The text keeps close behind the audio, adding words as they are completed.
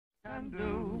Can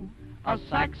do, a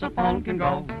saxophone can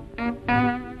go,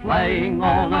 playing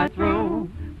all night through,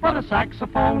 but a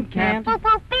saxophone can't,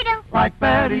 like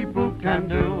Betty Boop can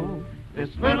do. This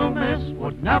little miss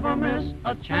would never miss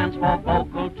a chance for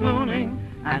vocal tuning,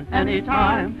 and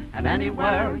anytime and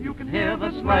anywhere you can hear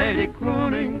this lady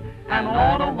crooning. An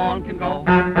auto horn can go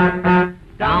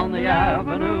down the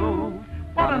avenue,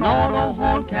 but an auto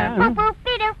horn can,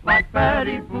 like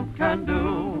Betty Boop can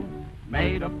do.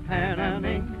 Made of pen and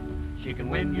ink, she can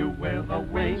win you with a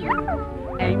wink.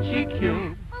 Ain't she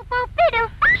cute?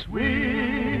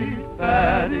 Sweet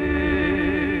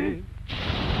Betty.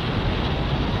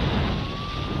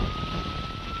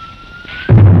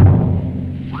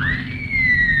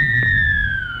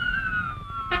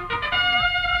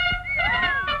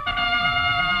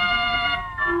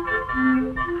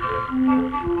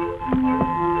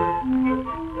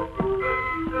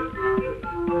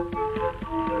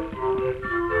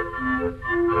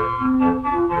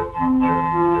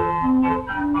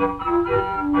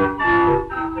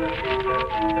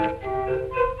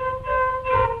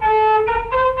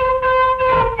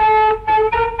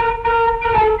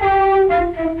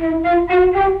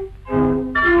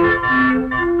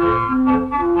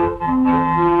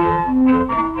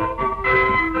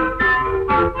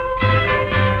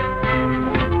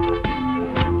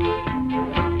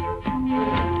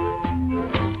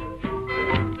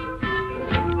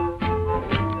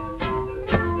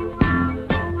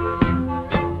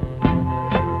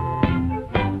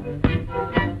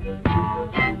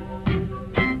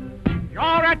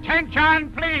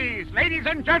 Attention, please, ladies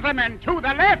and gentlemen. To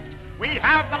the left, we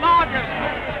have the largest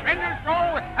spindle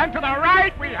show, and to the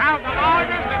right, we have the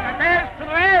largest and the best. To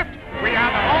the left, we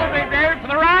have the holding there. To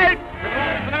the right,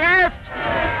 to the left,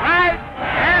 right,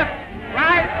 left,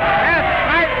 right, left,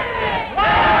 right.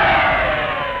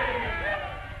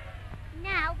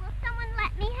 Now, will someone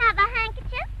let me have a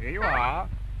handkerchief? Here you are.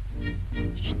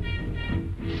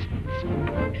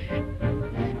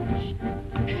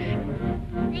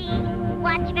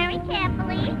 Watch very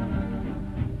carefully.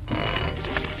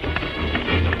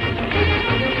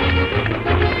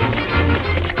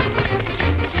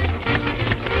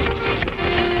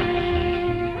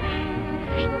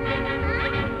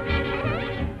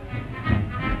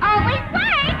 Always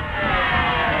works.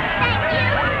 Thank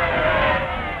you.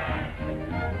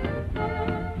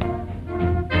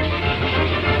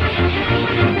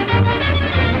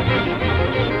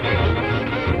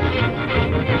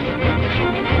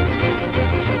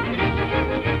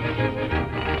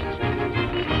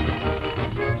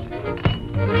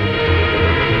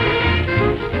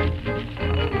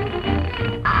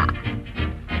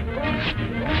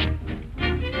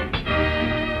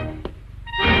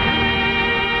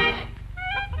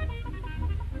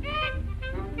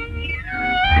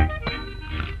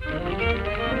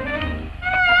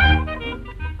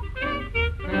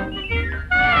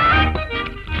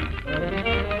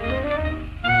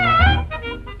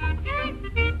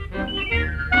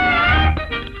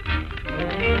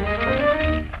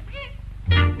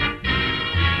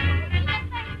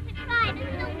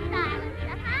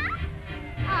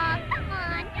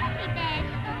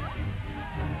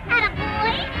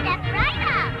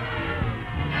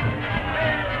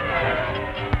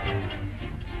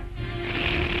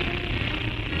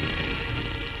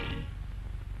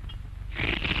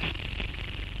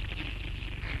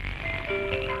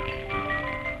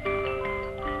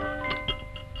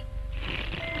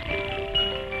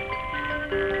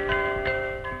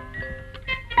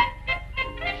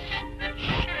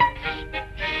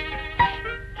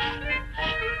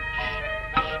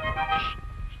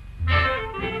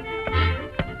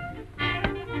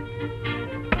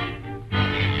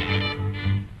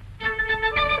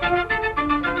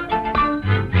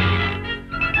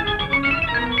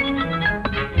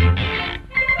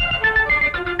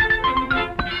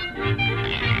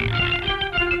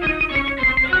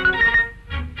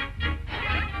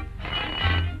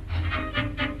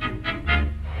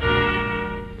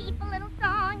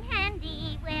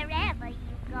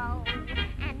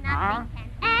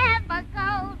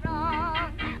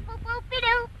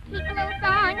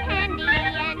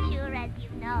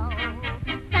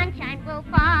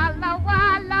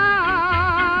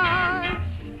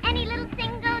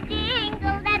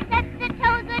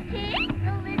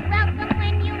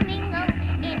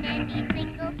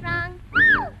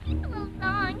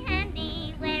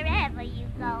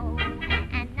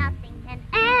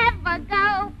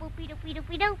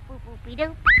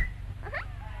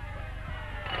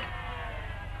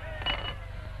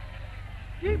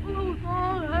 Keep loose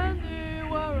on handy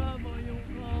wherever you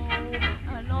go,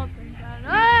 and nothing can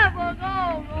ever go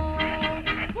wrong.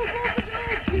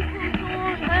 Keep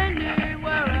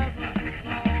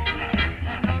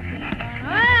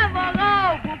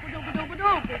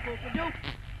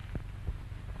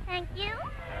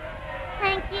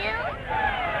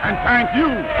you.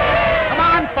 Come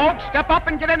on, folks, step up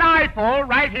and get an eyeful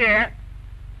right here.